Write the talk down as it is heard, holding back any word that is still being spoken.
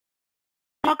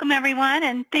Welcome, everyone,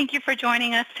 and thank you for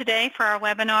joining us today for our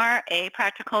webinar, A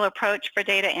Practical Approach for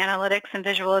Data Analytics and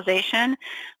Visualization.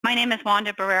 My name is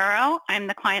Wanda Barrero. I'm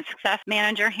the Client Success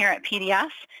Manager here at PDS,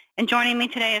 and joining me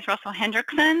today is Russell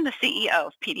Hendrickson, the CEO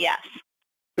of PDS.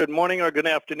 Good morning or good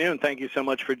afternoon. Thank you so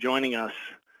much for joining us.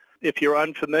 If you're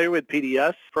unfamiliar with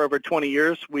PDS, for over 20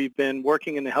 years, we've been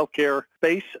working in the healthcare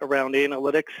space around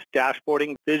analytics,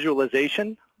 dashboarding,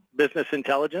 visualization, business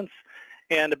intelligence,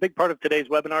 and a big part of today's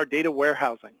webinar, data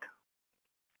warehousing.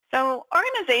 So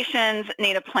organizations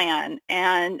need a plan,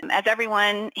 and as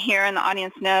everyone here in the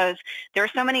audience knows, there are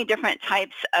so many different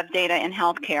types of data in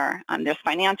healthcare. There's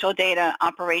financial data,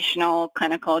 operational,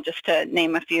 clinical, just to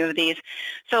name a few of these.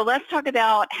 So let's talk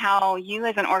about how you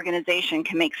as an organization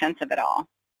can make sense of it all.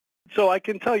 So I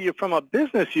can tell you from a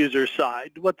business user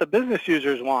side, what the business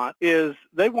users want is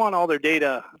they want all their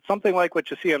data, something like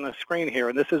what you see on the screen here.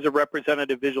 And this is a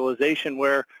representative visualization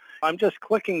where I'm just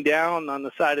clicking down on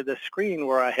the side of the screen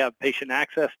where I have patient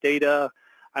access data.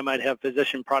 I might have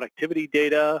physician productivity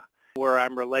data where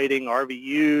I'm relating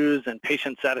RVUs and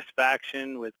patient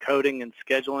satisfaction with coding and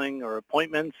scheduling or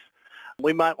appointments.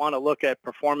 We might want to look at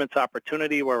performance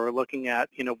opportunity where we're looking at,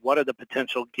 what are the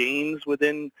potential gains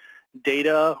within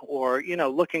data, or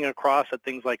looking across at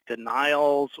things like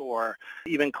denials or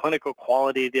even clinical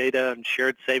quality data and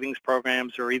shared savings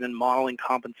programs, or even modeling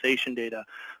compensation data.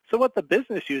 So what the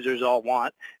business users all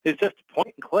want is just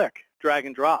point and click, drag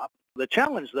and drop. The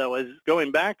challenge though is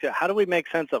going back to how do we make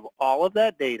sense of all of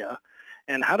that data,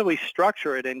 and how do we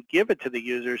structure it and give it to the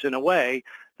users in a way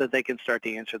that they can start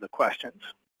to answer the questions.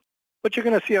 What you're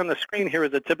going to see on the screen here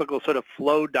is a typical sort of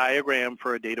flow diagram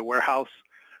for a data warehouse,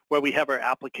 where we have our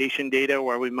application data,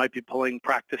 where we might be pulling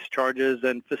practice charges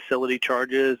and facility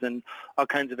charges and all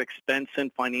kinds of expense and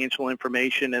financial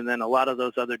information, and then a lot of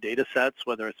those other data sets,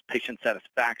 whether it's patient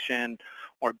satisfaction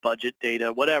or budget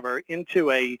data, whatever,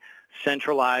 into a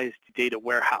centralized data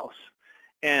warehouse.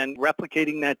 And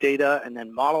replicating that data and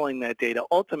then modeling that data,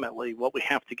 ultimately what we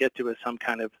have to get to is some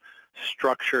kind of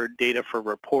structured data for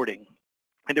reporting.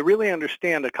 And to really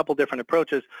understand a couple different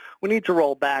approaches, we need to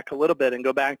roll back a little bit and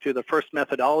go back to the first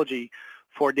methodology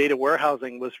for data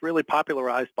warehousing was really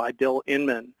popularized by Bill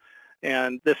Inmon.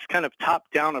 And this kind of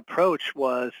top-down approach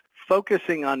was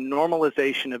focusing on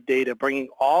normalization of data, bringing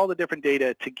all the different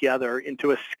data together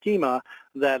into a schema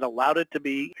that allowed it to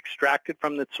be extracted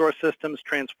from the source systems,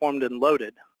 transformed, and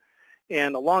loaded.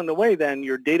 And along the way, then,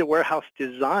 your data warehouse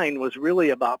design was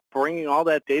really about bringing all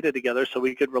that data together so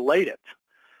we could relate it.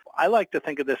 I like to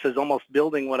think of this as almost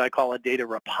building what I call a data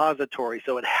repository.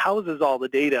 So it houses all the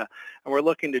data, and we're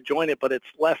looking to join it, but it's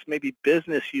less maybe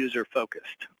business user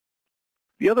focused.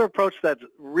 The other approach that's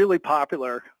really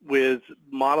popular with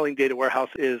modeling data warehouse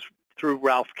is through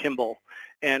Ralph Kimball.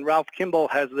 And Ralph Kimball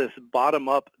has this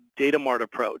bottom-up data mart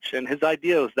approach. And his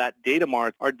idea is that data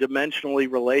marts are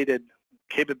dimensionally related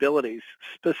capabilities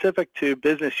specific to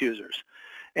business users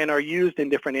and are used in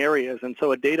different areas. And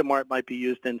so a data mart might be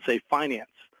used in, say, finance,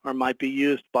 or might be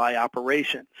used by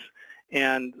operations.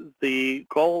 And the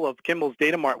goal of Kimball's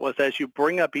data mart was, as you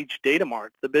bring up each data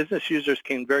mart, the business users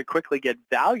can very quickly get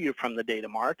value from the data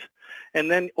mart.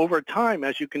 And then over time,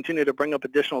 as you continue to bring up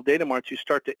additional data marts, you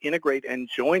start to integrate and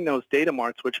join those data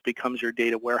marts, which becomes your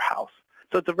data warehouse.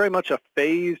 So it's very much a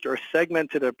phased or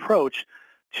segmented approach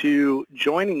to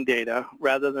joining data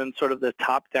rather than sort of the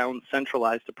top-down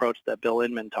centralized approach that Bill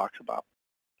Inmon talks about.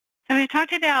 So we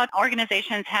talked about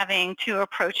organizations having two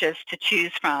approaches to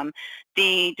choose from,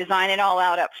 the design it all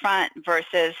out up front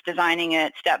versus designing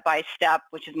it step by step,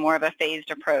 which is more of a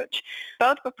phased approach.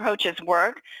 Both approaches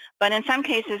work, but in some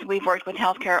cases we've worked with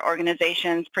healthcare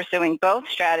organizations pursuing both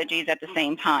strategies at the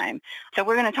same time. So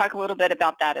we're going to talk a little bit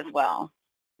about that as well.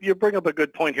 You bring up a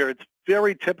good point here. It's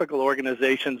very typical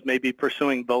organizations may be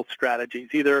pursuing both strategies,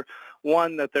 either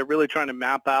one that they're really trying to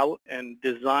map out and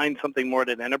design something more at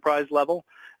an enterprise level.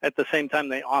 At the same time,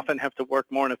 they often have to work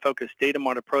more in a focused data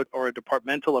mart approach or a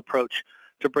departmental approach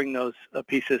to bring those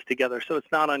pieces together. So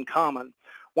it's not uncommon.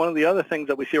 One of the other things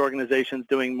that we see organizations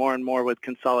doing more and more with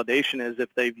consolidation is, if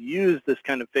they've used this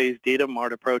kind of phased data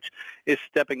mart approach, is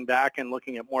stepping back and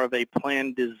looking at more of a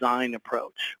planned design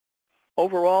approach.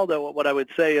 Overall, though, what I would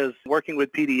say is working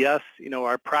with PDS,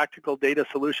 our practical data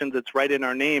solutions, it's right in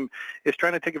our name, is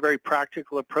trying to take a very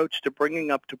practical approach to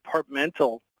bringing up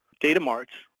departmental data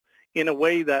marts in a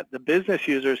way that the business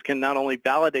users can not only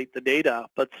validate the data,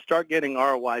 but start getting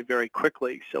ROI very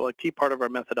quickly. So a key part of our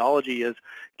methodology is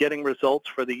getting results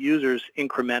for the users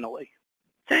incrementally.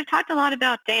 So we've talked a lot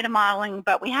about data modeling,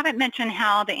 but we haven't mentioned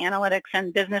how the analytics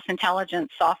and business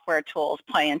intelligence software tools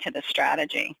play into the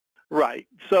strategy. Right.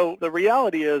 So the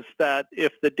reality is that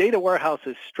if the data warehouse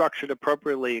is structured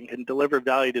appropriately and can deliver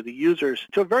value to the users,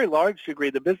 to a very large degree,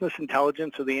 the business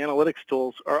intelligence or the analytics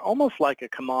tools are almost like a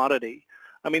commodity.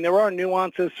 I mean, there are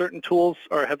nuances. Certain tools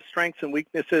have strengths and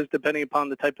weaknesses depending upon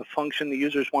the type of function the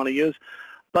users want to use.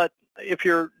 But if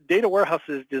your data warehouse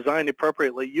is designed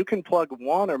appropriately, you can plug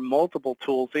one or multiple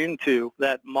tools into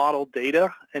that model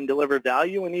data and deliver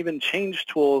value, and even change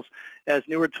tools as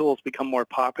newer tools become more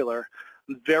popular.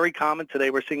 Very common today,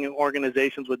 we're seeing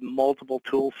organizations with multiple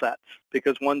tool sets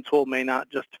because one tool may not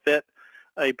just fit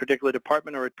a particular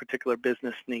department or a particular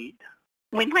business need.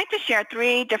 We'd like to share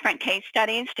 3 different case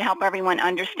studies to help everyone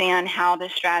understand how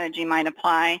this strategy might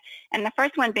apply. And the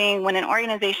first one being when an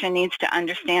organization needs to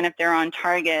understand if they're on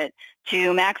target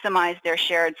to maximize their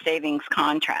shared savings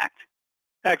contract.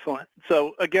 Excellent.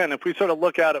 So again, if we sort of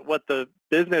look at what the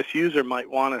business user might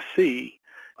want to see,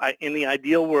 in the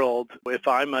ideal world, if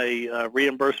I'm a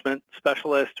reimbursement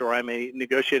specialist or I'm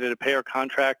negotiated a payer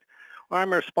contract or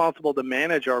I'm responsible to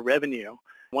manage our revenue,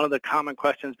 one of the common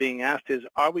questions being asked is,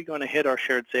 are we going to hit our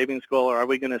shared savings goal, or are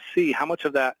we going to see how much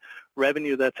of that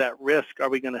revenue that's at risk are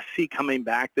we going to see coming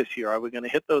back this year? Are we going to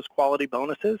hit those quality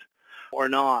bonuses or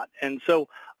not? And so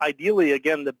ideally,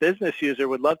 again, the business user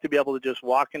would love to be able to just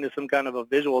walk into some kind of a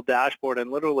visual dashboard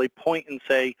and literally point and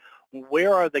say,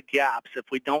 where are the gaps if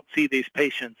we don't see these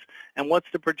patients, and what's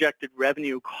the projected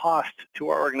revenue cost to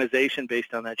our organization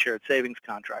based on that shared savings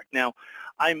contract? Now,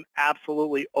 I'm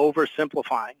absolutely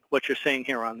oversimplifying what you're seeing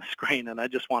here on the screen, and I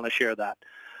just want to share that.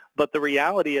 But the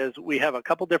reality is we have a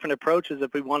couple different approaches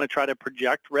if we want to try to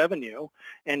project revenue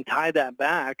and tie that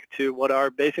back to what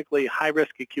are basically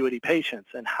high-risk acuity patients,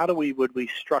 and how would we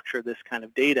structure this kind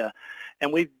of data.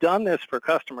 And we've done this for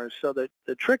customers, so that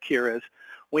the trick here is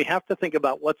we have to think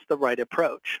about what's the right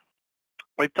approach.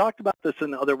 We've talked about this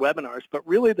in other webinars, but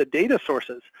really the data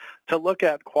sources to look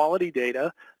at quality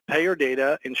data, payer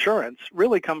data, insurance,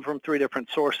 really come from 3 different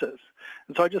sources.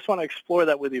 And so I just want to explore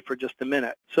that with you for just a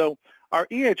minute. So our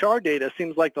EHR data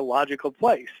seems like the logical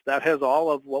place. That has all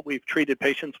of what we've treated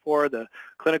patients for, the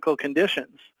clinical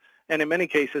conditions, and in many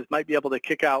cases might be able to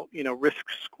kick out, risk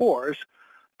scores.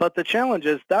 But the challenge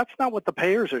is that's not what the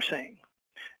payers are saying.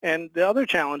 And the other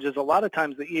challenge is a lot of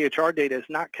times the EHR data is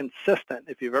not consistent.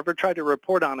 If you've ever tried to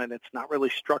report on it, it's not really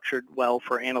structured well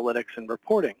for analytics and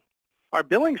reporting. Our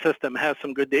billing system has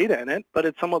some good data in it, but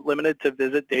it's somewhat limited to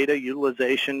visit data,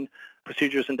 utilization,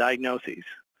 procedures, and diagnoses.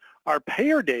 Our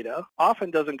payer data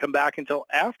often doesn't come back until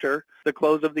after the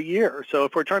close of the year. So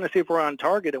if we're trying to see if we're on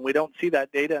target and we don't see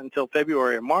that data until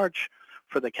February or March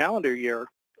for the calendar year,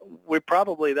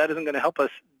 that isn't going to help us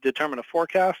determine a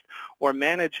forecast or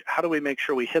manage how do we make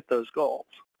sure we hit those goals.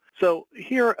 So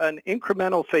here, an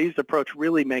incremental phased approach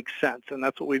really makes sense, and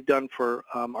that's what we've done for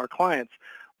our clients.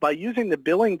 By using the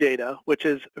billing data, which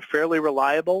is fairly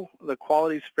reliable, the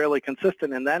quality is fairly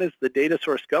consistent, and that is the data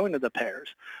source going to the payers,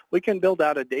 we can build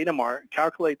out a data mart,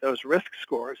 calculate those risk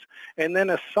scores, and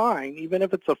then assign, even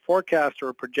if it's a forecast or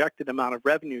a projected amount of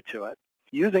revenue to it.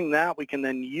 Using that, we can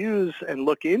then use and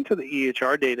look into the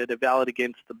EHR data to validate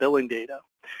against the billing data.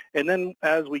 And then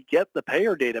as we get the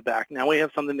payer data back, now we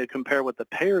have something to compare what the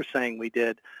payer's saying we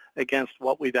did against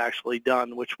what we've actually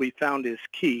done, which we found is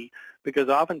key, because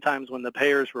oftentimes when the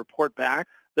payers report back,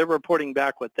 they're reporting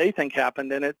back what they think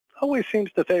happened, and it always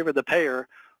seems to favor the payer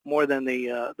more than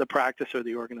the practice or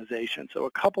the organization. So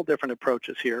a couple different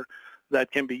approaches here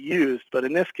that can be used, but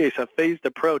in this case, a phased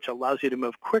approach allows you to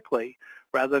move quickly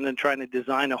rather than trying to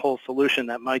design a whole solution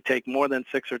that might take more than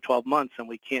 6 or 12 months, and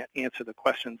we can't answer the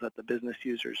questions that the business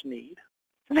users need.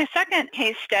 The second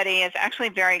case study is actually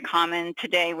very common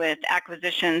today with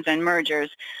acquisitions and mergers.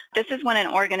 This is when an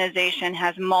organization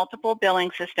has multiple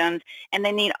billing systems and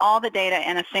they need all the data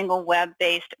in a single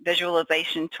web-based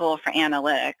visualization tool for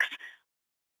analytics.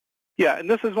 Yeah, and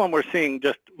this is one we're seeing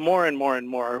just more and more and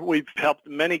more. We've helped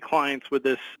many clients with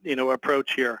this,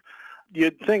 approach here.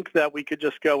 You'd think that we could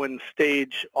just go and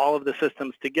stage all of the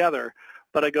systems together,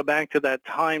 but I go back to that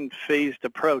timed phased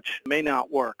approach. It may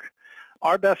not work.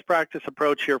 Our best practice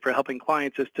approach here for helping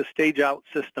clients is to stage out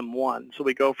system 1. So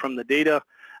we go from the data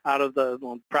out of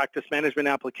the practice management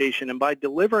application, and by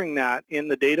delivering that in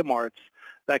the data marts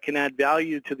that can add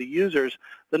value to the users,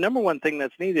 the number one thing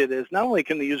that's needed is not only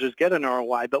can the users get an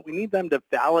ROI, but we need them to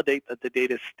validate that the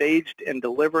data is staged and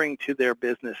delivering to their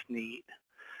business need.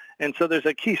 And so there's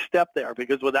a key step there,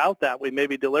 because without that, we may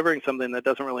be delivering something that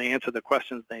doesn't really answer the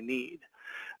questions they need.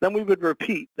 Then we would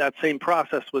repeat that same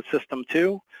process with System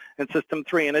 2 and System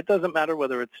 3. And it doesn't matter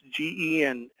whether it's GE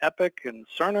and Epic and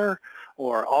Cerner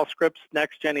or Allscripts,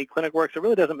 NextGen, eClinicalWorks. It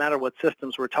really doesn't matter what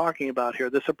systems we're talking about here.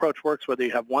 This approach works whether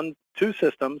you have 1, 2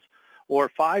 systems or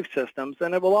 5 systems,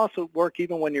 and it will also work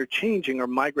even when you're changing or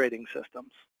migrating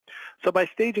systems. So by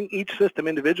staging each system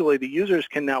individually, the users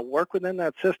can now work within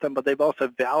that system, but they've also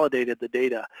validated the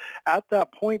data. At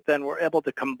that point, then, we're able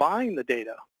to combine the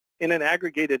data in an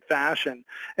aggregated fashion.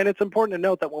 And it's important to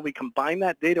note that when we combine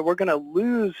that data, we're going to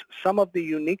lose some of the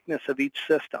uniqueness of each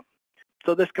system.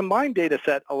 So this combined data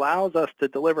set allows us to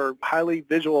deliver highly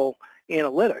visual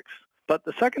analytics. But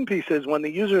the second piece is when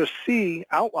the users see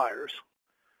outliers,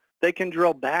 they can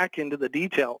drill back into the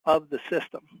detail of the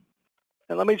system.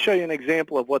 And let me show you an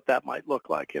example of what that might look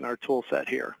like in our tool set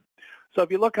here. So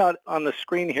if you look out on the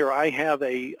screen here, I have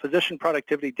a physician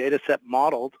productivity data set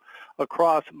modeled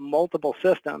across multiple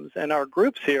systems, and our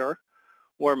groups here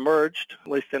were merged,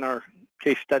 at least in our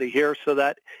case study here, so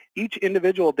that each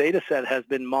individual data set has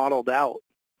been modeled out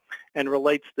and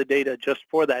relates the data just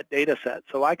for that data set.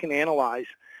 So I can analyze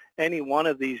any one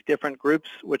of these different groups,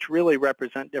 which really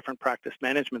represent different practice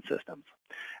management systems.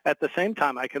 At the same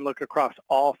time, I can look across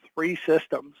all 3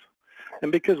 systems.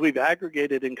 And because we've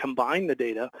aggregated and combined the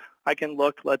data, I can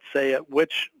look, let's say, at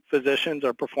which physicians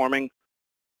are performing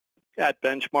at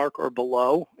benchmark or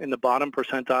below in the bottom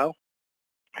percentile,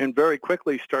 and very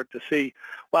quickly start to see,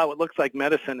 wow, it looks like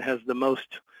medicine has the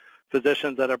most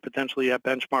physicians that are potentially at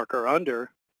benchmark or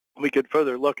under. We could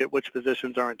further look at which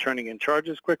physicians aren't turning in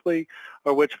charges quickly,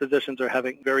 or which physicians are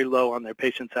having very low on their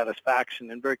patient satisfaction,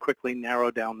 and very quickly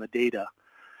narrow down the data.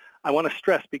 I want to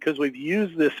stress, because we've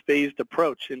used this phased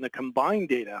approach in the combined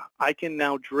data, I can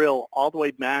now drill all the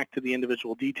way back to the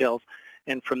individual details,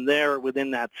 and from there,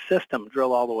 within that system,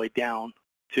 drill all the way down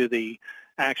to the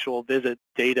actual visit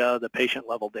data, the patient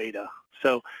level data.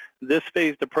 So this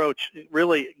phased approach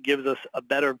really gives us a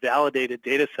better validated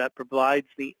data set, provides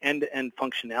the end-to-end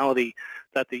functionality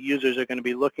that the users are going to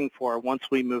be looking for once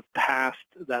we move past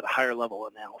that higher level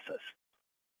analysis.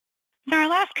 So our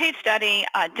last case study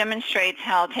demonstrates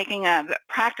how taking a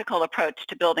practical approach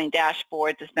to building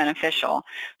dashboards is beneficial.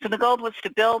 So the goal was to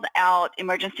build out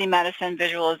emergency medicine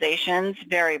visualizations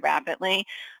very rapidly.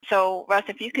 So Russ,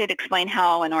 if you could explain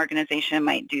how an organization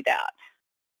might do that.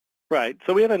 Right.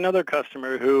 So we had another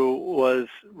customer who was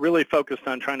really focused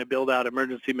on trying to build out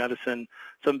emergency medicine,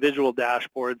 some visual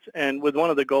dashboards, and with one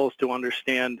of the goals to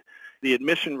understand the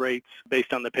admission rates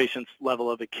based on the patient's level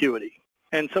of acuity.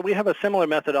 And so we have a similar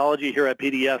methodology here at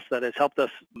PDS that has helped us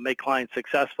make clients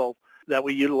successful that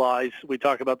we utilize. We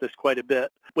talk about this quite a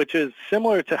bit, which is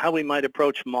similar to how we might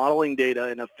approach modeling data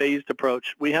in a phased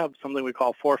approach. We have something we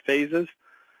call 4 phases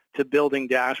to building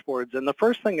dashboards. And the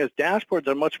first thing is dashboards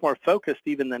are much more focused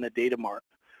even than a data mart,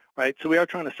 right? So we are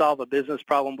trying to solve a business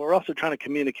problem, but we're also trying to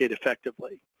communicate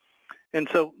effectively. And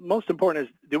so most important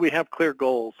is, do we have clear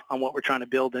goals on what we're trying to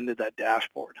build into that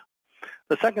dashboard?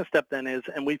 The second step then is,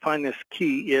 and we find this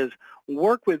key, is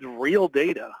work with real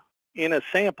data in a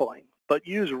sampling, but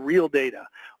use real data.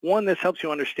 One, this helps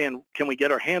you understand, can we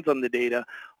get our hands on the data?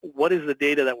 What is the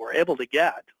data that we're able to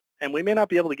get? And we may not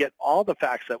be able to get all the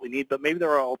facts that we need, but maybe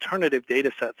there are alternative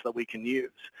data sets that we can use.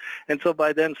 And so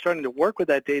by then starting to work with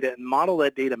that data and model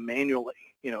that data manually,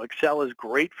 Excel is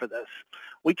great for this.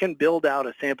 We can build out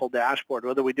a sample dashboard,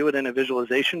 whether we do it in a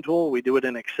visualization tool, we do it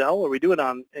in Excel, or we do it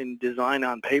in design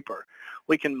on paper.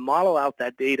 We can model out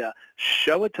that data,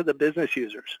 show it to the business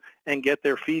users, and get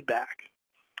their feedback.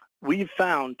 We've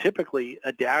found typically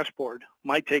a dashboard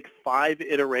might take 5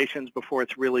 iterations before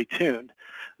it's really tuned.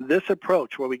 This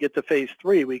approach, where we get to phase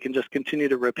 3, we can just continue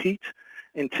to repeat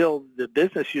until the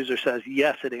business user says,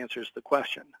 yes, it answers the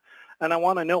question. And I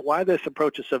want to note why this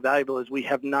approach is so valuable is we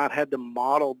have not had to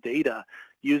model data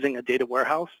using a data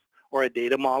warehouse or a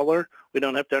data modeler. We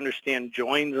don't have to understand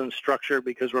joins and structure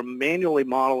because we're manually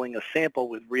modeling a sample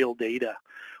with real data.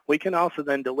 We can also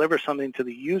then deliver something to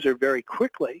the user very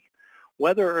quickly,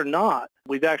 whether or not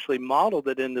we've actually modeled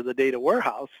it into the data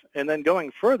warehouse. And then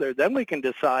going further, then we can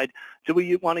decide, do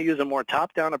we want to use a more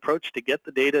top-down approach to get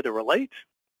the data to relate?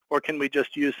 Or can we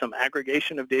just use some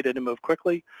aggregation of data to move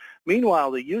quickly?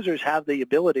 Meanwhile, the users have the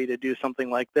ability to do something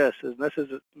like this, and this is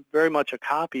very much a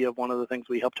copy of one of the things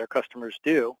we helped our customers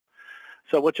do.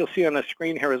 So what you'll see on the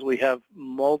screen here is we have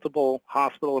multiple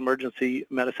hospital emergency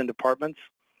medicine departments.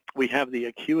 We have the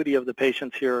acuity of the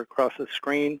patients here across the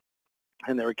screen,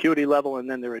 and their acuity level, and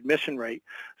then their admission rate.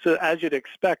 So as you'd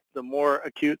expect, the more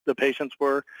acute the patients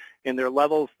were in their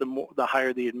levels, the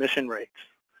higher the admission rates.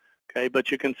 Okay,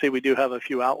 but you can see we do have a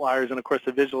few outliers, and of course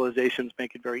the visualizations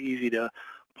make it very easy to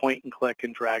point and click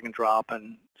and drag and drop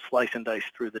and slice and dice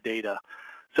through the data.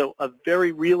 So a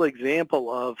very real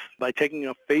example of, by taking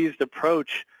a phased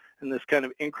approach and this kind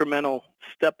of incremental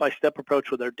step-by-step approach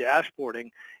with our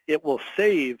dashboarding, it will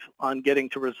save on getting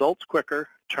to results quicker,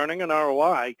 turning an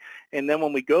ROI, and then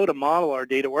when we go to model our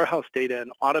data warehouse data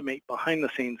and automate behind the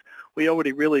scenes, we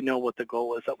already really know what the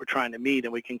goal is that we're trying to meet,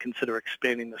 and we can consider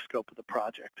expanding the scope of the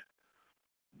project.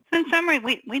 So in summary,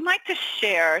 we'd like to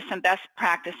share some best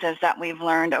practices that we've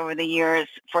learned over the years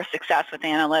for success with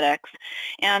analytics.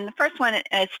 And the first one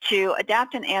is to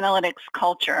adapt an analytics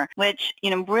culture, which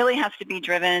really has to be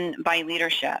driven by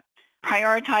leadership.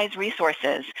 Prioritize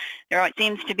resources. There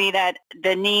seems to be that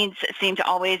the needs seem to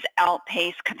always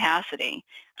outpace capacity.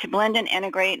 To blend and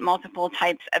integrate multiple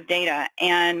types of data.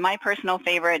 And my personal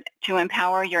favorite, to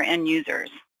empower your end users.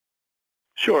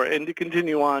 Sure, and to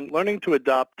continue on, learning to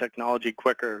adopt technology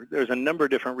quicker. There's a number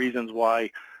of different reasons why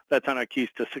that's on our keys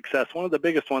to success. One of the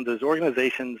biggest ones is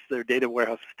organizations, their data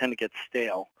warehouses tend to get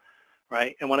stale,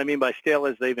 right? And what I mean by stale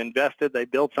is they've invested, they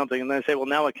built something, and then they say, well,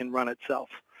 now it can run itself.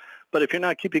 But if you're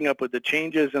not keeping up with the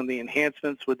changes and the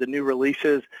enhancements, with the new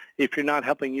releases, if you're not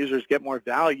helping users get more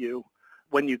value,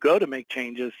 when you go to make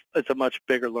changes, it's a much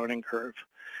bigger learning curve.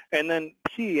 And then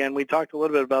key, and we talked a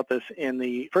little bit about this in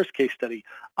the first case study,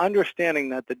 understanding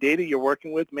that the data you're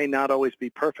working with may not always be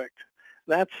perfect.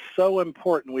 That's so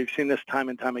important. We've seen this time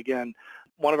and time again.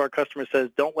 One of our customers says,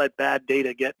 don't let bad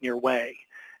data get in your way.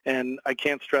 And I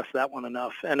can't stress that one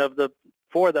enough. And of the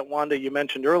 4 that Wanda, you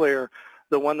mentioned earlier,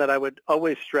 the one that I would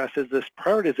always stress is this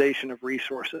prioritization of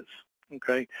resources.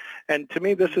 Okay, and to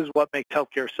me, this is what makes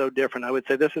healthcare so different. I would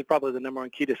say this is probably the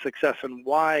 #1 key to success and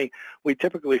why we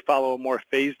typically follow a more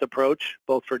phased approach,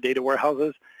 both for data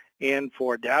warehouses and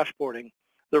for dashboarding.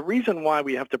 The reason why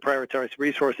we have to prioritize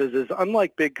resources is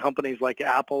unlike big companies like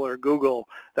Apple or Google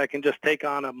that can just take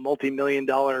on a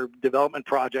multi-million-dollar development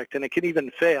project and it can even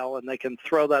fail and they can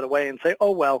throw that away and say,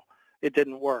 oh, well, it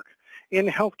didn't work. In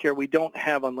healthcare, we don't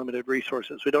have unlimited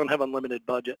resources. We don't have unlimited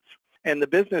budgets. And the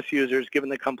business users, given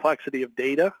the complexity of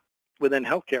data within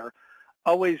healthcare,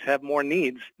 always have more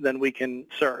needs than we can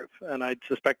serve. And I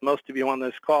suspect most of you on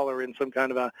this call are in some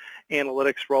kind of an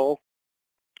analytics role,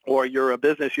 or you're a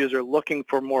business user looking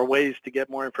for more ways to get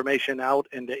more information out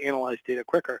and to analyze data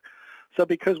quicker. So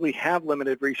because we have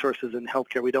limited resources in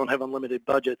healthcare, we don't have unlimited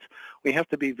budgets, we have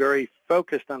to be very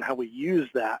focused on how we use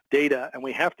that data, and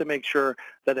we have to make sure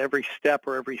that every step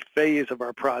or every phase of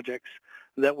our projects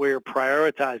that we're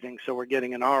prioritizing so we're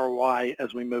getting an ROI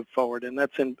as we move forward. And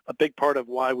that's a big part of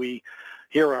why we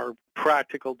here are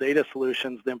practical data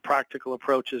solutions. The practical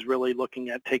approach is really looking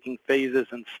at taking phases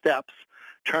and steps,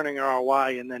 turning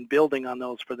ROI, and then building on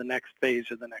those for the next phase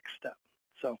or the next step.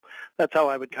 So that's how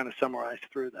I would kind of summarize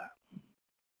through that.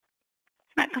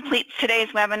 That completes today's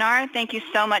webinar. Thank you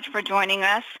so much for joining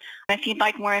us. If you'd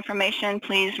like more information,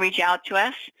 please reach out to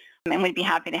us, and we'd be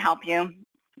happy to help you.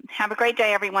 Have a great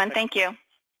day, everyone. Thank you.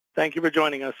 Thank you for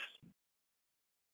joining us.